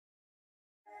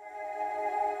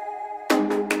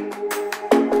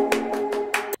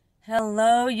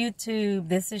Hello YouTube,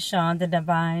 this is Shon the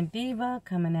Divine Diva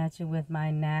coming at you with my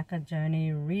Naca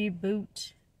Journey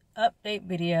Reboot update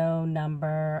video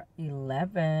number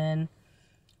 11.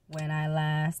 When I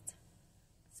last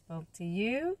spoke to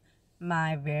you,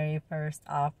 my very first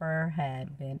offer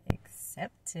had been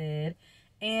accepted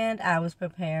and I was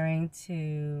preparing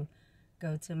to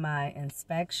go to my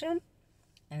inspection.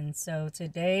 And so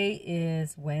today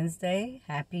is Wednesday.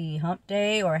 Happy hump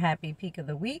day or happy peak of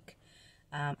the week.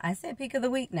 I said peak of the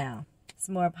week now. It's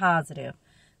more positive.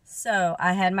 So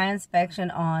I had my inspection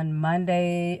on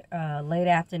Monday, late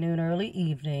afternoon, early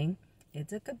evening. It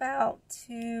took about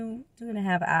two and a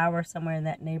half hours, somewhere in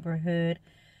that neighborhood.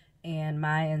 And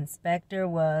my inspector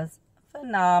was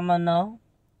phenomenal.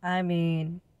 I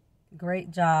mean,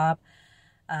 great job.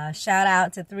 Shout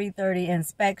out to 330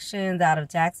 Inspections out of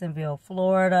Jacksonville,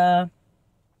 Florida.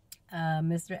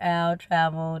 Mr. Al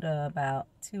traveled about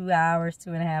 2 hours,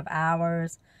 2.5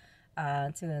 hours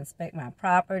to inspect my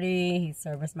property. He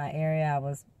serviced my area. I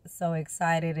was so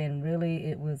excited, and really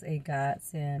it was a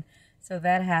godsend. So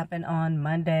that happened on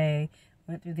Monday.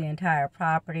 Went through the entire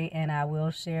property, and I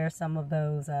will share some of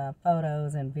those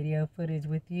photos and video footage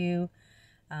with you.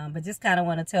 But just kind of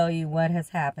want to tell you what has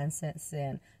happened since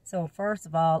then. So first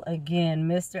of all, again,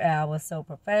 Mr. Al was so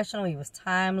professional. He was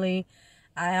timely.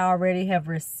 I already have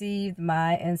received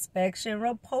my inspection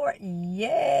report.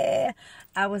 Yeah,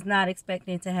 I was not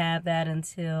expecting to have that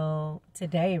until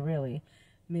today, really,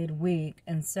 midweek.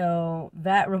 And so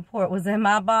that report was in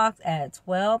my box at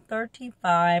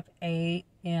 12:35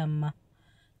 a.m.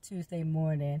 Tuesday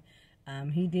morning.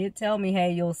 He did tell me,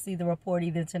 hey, you'll see the report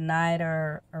either tonight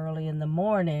or early in the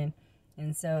morning.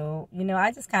 And so, you know,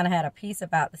 I just kind of had a peace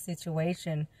about the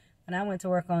situation. When I went to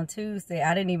work on Tuesday,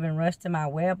 I didn't even rush to my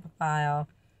web file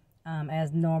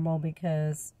as normal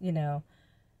because, you know,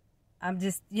 I've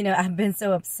been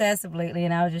so obsessive lately,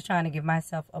 and I was just trying to give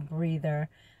myself a breather.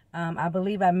 I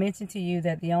believe I mentioned to you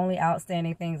that the only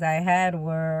outstanding things I had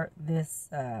were this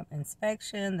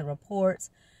inspection, the reports,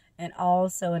 and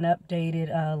also an updated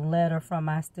letter from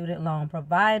my student loan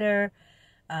provider,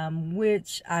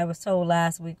 which I was told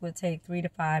last week would take 3 to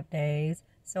 5 days.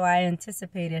 So I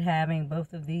anticipated having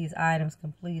both of these items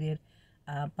completed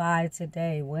by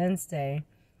today, Wednesday.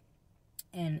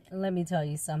 And let me tell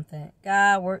you something.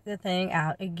 God worked the thing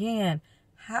out again.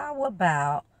 How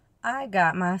about I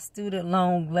got my student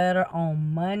loan letter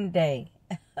on Monday?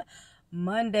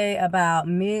 Monday about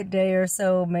midday or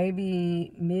so,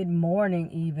 maybe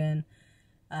mid-morning even.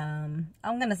 I'm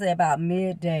going to say about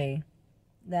midday.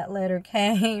 That letter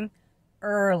came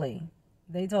early.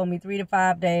 They told me 3 to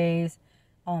 5 days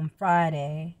on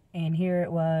Friday, and here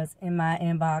it was in my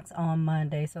inbox on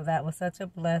Monday. So that was such a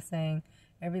blessing.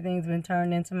 Everything's been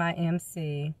turned into my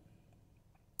MC,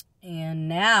 and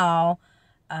now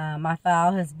my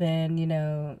file has been, you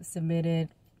know, submitted.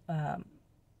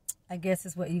 I guess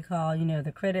is what you call, you know,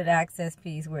 the credit access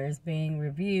piece, where it's being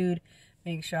reviewed,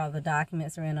 make sure all the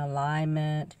documents are in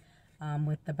alignment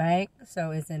with the bank.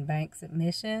 So it's in bank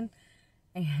submission.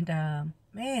 And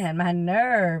man, my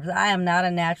nerves. I am not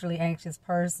a naturally anxious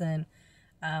person,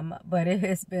 but it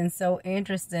has been so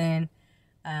interesting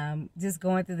just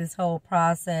going through this whole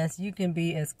process. You can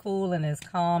be as cool and as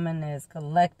calm and as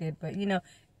collected, but you know,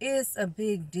 it's a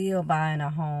big deal buying a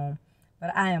home.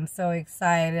 But I am so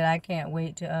excited. I can't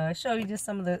wait to show you just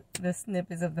some of the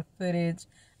snippets of the footage.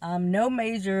 Not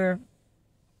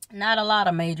a lot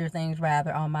of major things,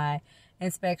 rather, on my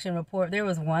inspection report. There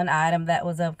was one item that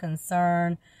was of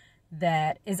concern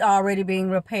that is already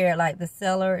being repaired. Like, the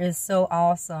seller is so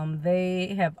awesome.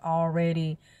 They have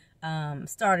already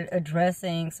started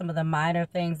addressing some of the minor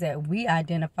things that we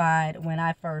identified when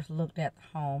I first looked at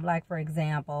the home. Like, for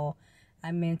example,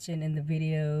 I mentioned in the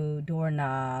video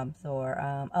doorknobs or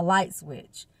a light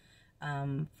switch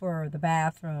for the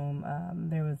bathroom.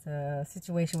 There was a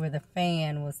situation where the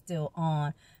fan was still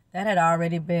on. That had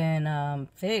already been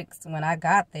fixed when I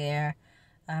got there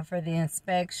for the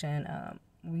inspection.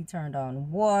 We turned on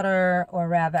water, or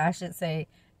rather, I should say,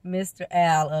 Mr.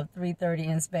 Al of 330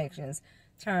 Inspections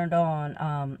turned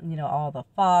on, you know, all the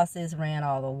faucets, ran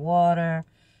all the water.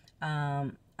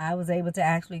 I was able to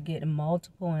actually get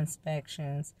multiple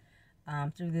inspections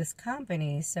through this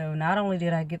company. So not only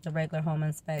did I get the regular home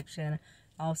inspection,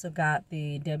 I also got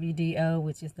the WDO,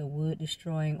 which is the wood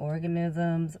destroying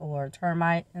organisms or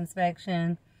termite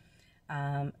inspection.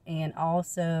 And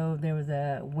also there was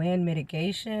a wind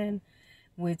mitigation,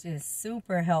 which is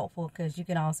super helpful because you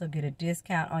can also get a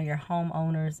discount on your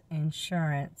homeowner's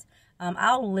insurance.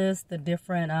 I'll list the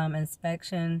different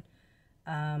inspection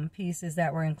pieces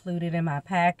that were included in my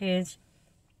package.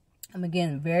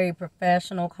 Again, very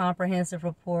professional, comprehensive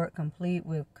report, complete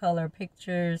with color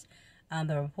pictures.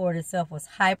 The report itself was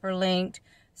hyperlinked.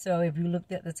 So if you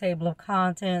looked at the table of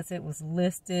contents, it was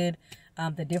listed.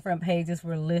 The different pages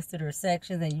were listed or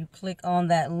sections, and you click on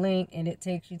that link and it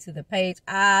takes you to the page.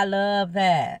 I love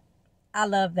that. I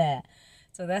love that.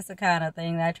 So that's the kind of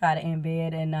thing that I try to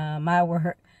embed in my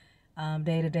work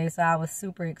day to day. So I was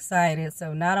super excited.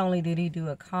 So not only did he do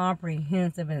a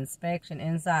comprehensive inspection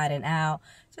inside and out,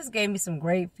 just gave me some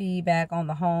great feedback on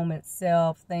the home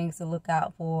itself, things to look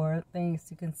out for, things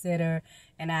to consider.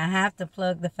 And I have to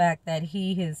plug the fact that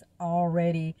he has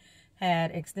already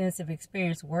had extensive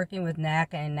experience working with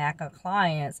Naca and Naca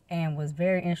clients, and was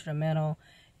very instrumental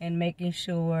in making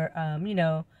sure, you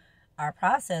know, our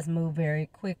process moved very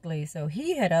quickly. So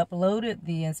he had uploaded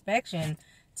the inspection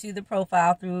to the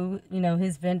profile through, you know,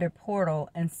 his vendor portal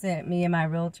and sent me and my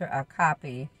realtor a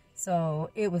copy.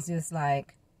 So it was just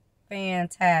like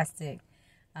fantastic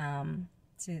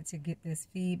to get this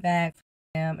feedback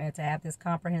from him and to have this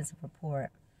comprehensive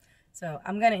report. So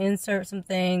I'm going to insert some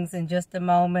things in just a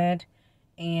moment,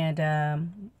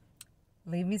 and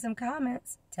leave me some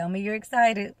comments. Tell me you're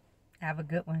excited. Have a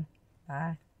good one.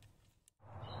 Bye.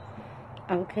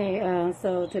 Okay,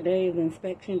 so today is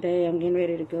inspection day. I'm getting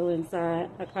ready to go inside.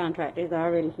 A contractor is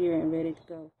already here and ready to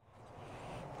go.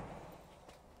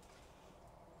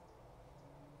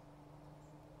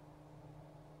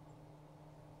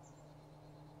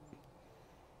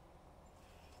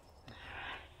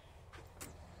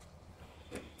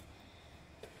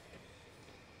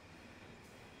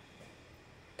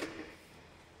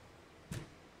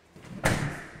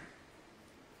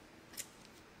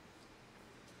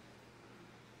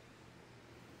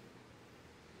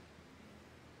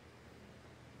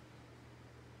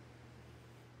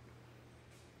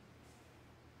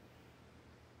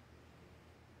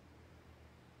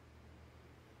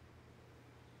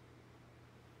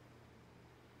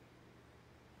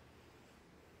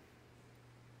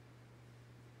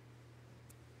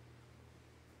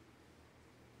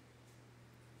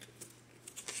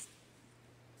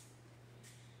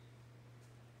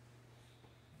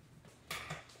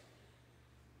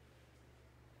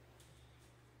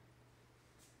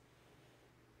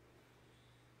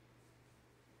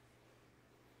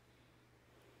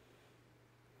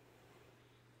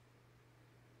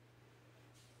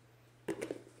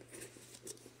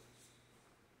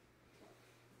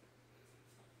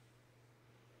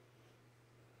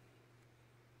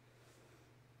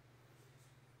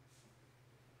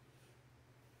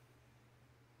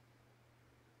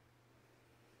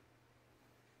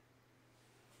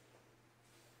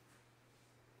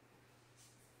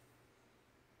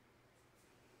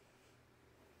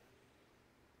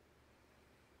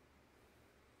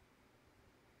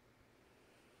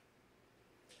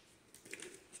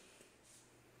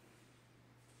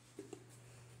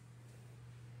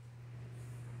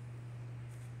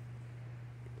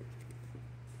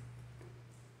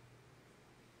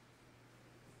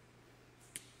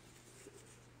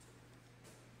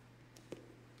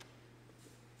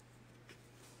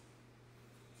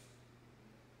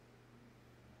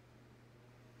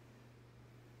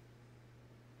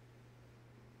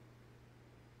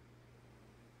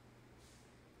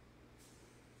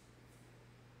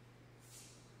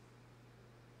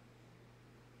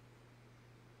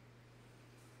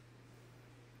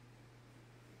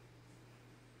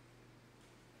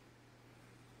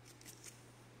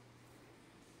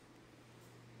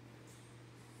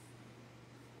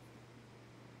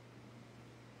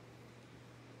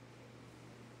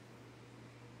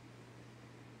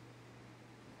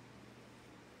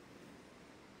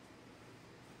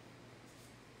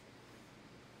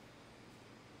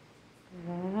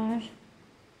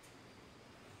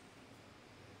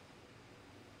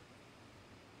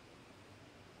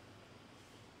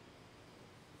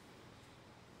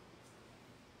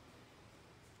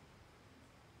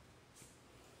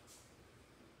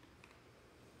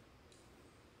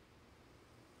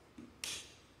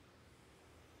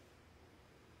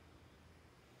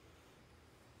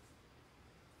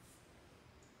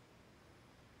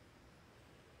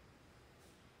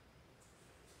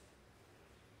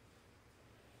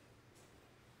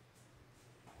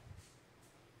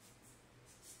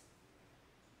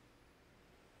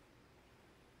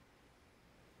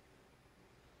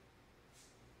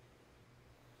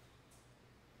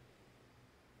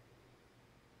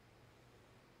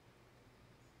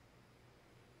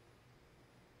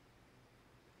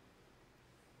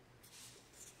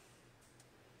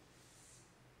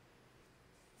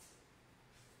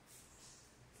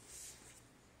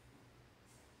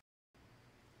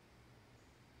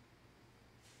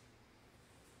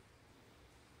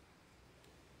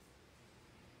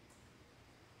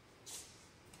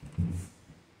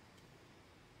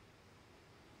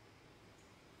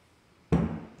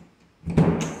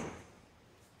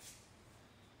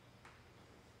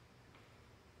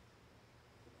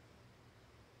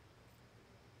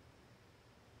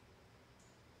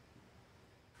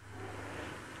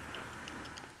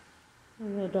 A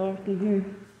little dark in here.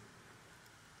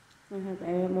 I have to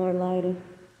add more lighting.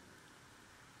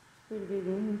 Pretty big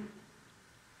room.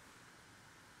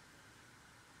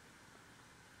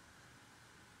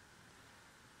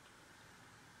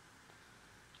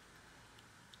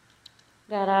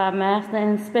 Got our master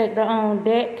inspector on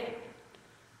deck,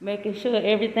 making sure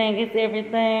everything is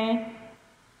everything.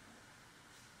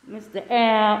 Mr.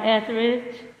 Al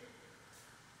Etheridge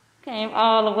came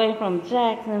all the way from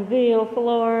Jacksonville,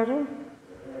 Florida,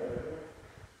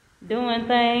 doing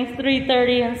things,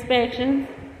 330 inspections.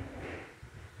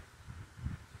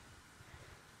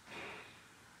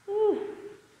 Whew.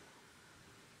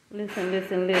 Listen,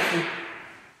 listen, listen.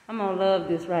 I'm gonna love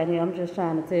this right here. I'm just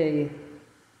trying to tell you.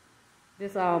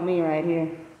 This all me right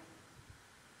here.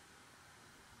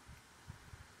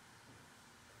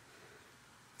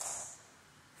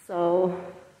 So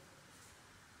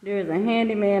there's a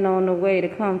handyman on the way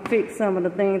to come fix some of the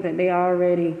things that they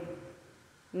already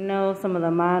know, some of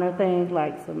the minor things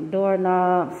like some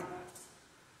doorknobs,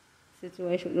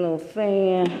 situation with a little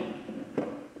fan.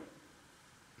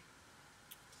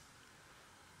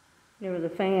 There was a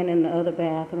fan in the other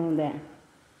bathroom that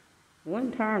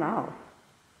wouldn't turn off.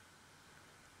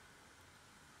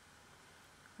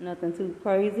 Nothing too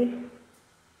crazy.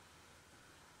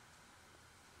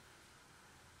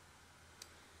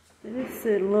 This is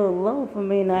a little low for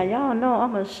me now. Y'all know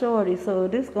I'm a shorty, so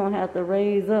this gonna have to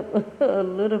raise up a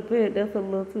little bit. That's a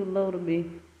little too low to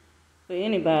be for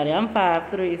anybody. I'm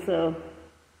 5'3", so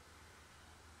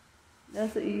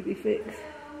that's an easy fix.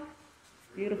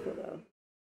 It's beautiful though.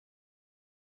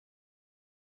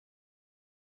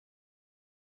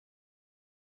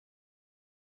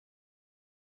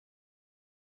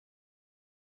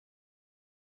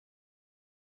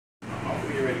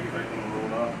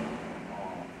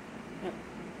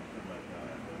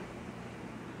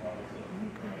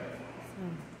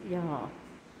 Y'all,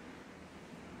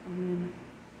 I'm in this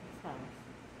house.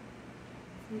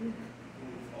 See this?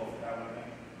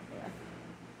 Yeah.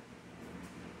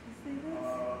 You see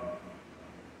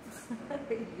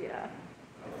this? Yeah.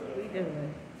 That's what we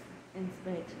doing.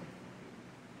 Inspection.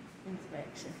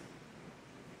 Inspection.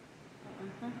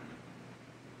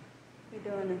 We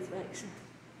doing inspection.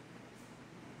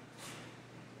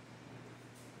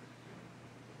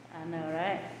 I know,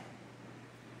 right?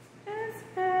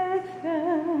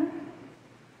 Inspection.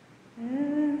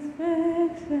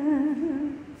 Inspection.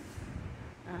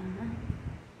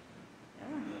 Yeah.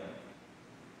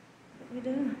 What we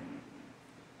doing?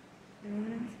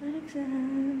 Doing inspection.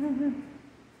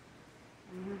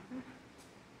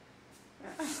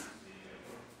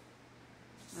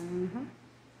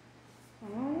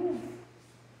 Oh.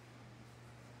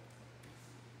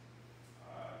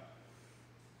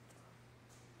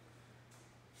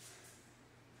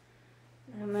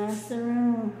 The master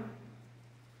room.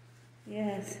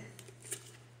 Yes.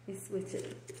 You switch it.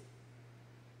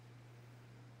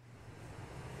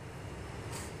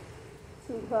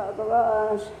 2-car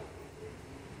garage.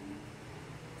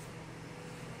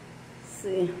 Let's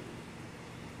see.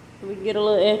 We can get a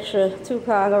little extra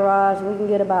 2-car garage. We can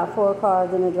get about 4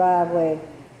 cars in the driveway.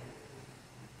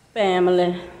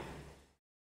 Family.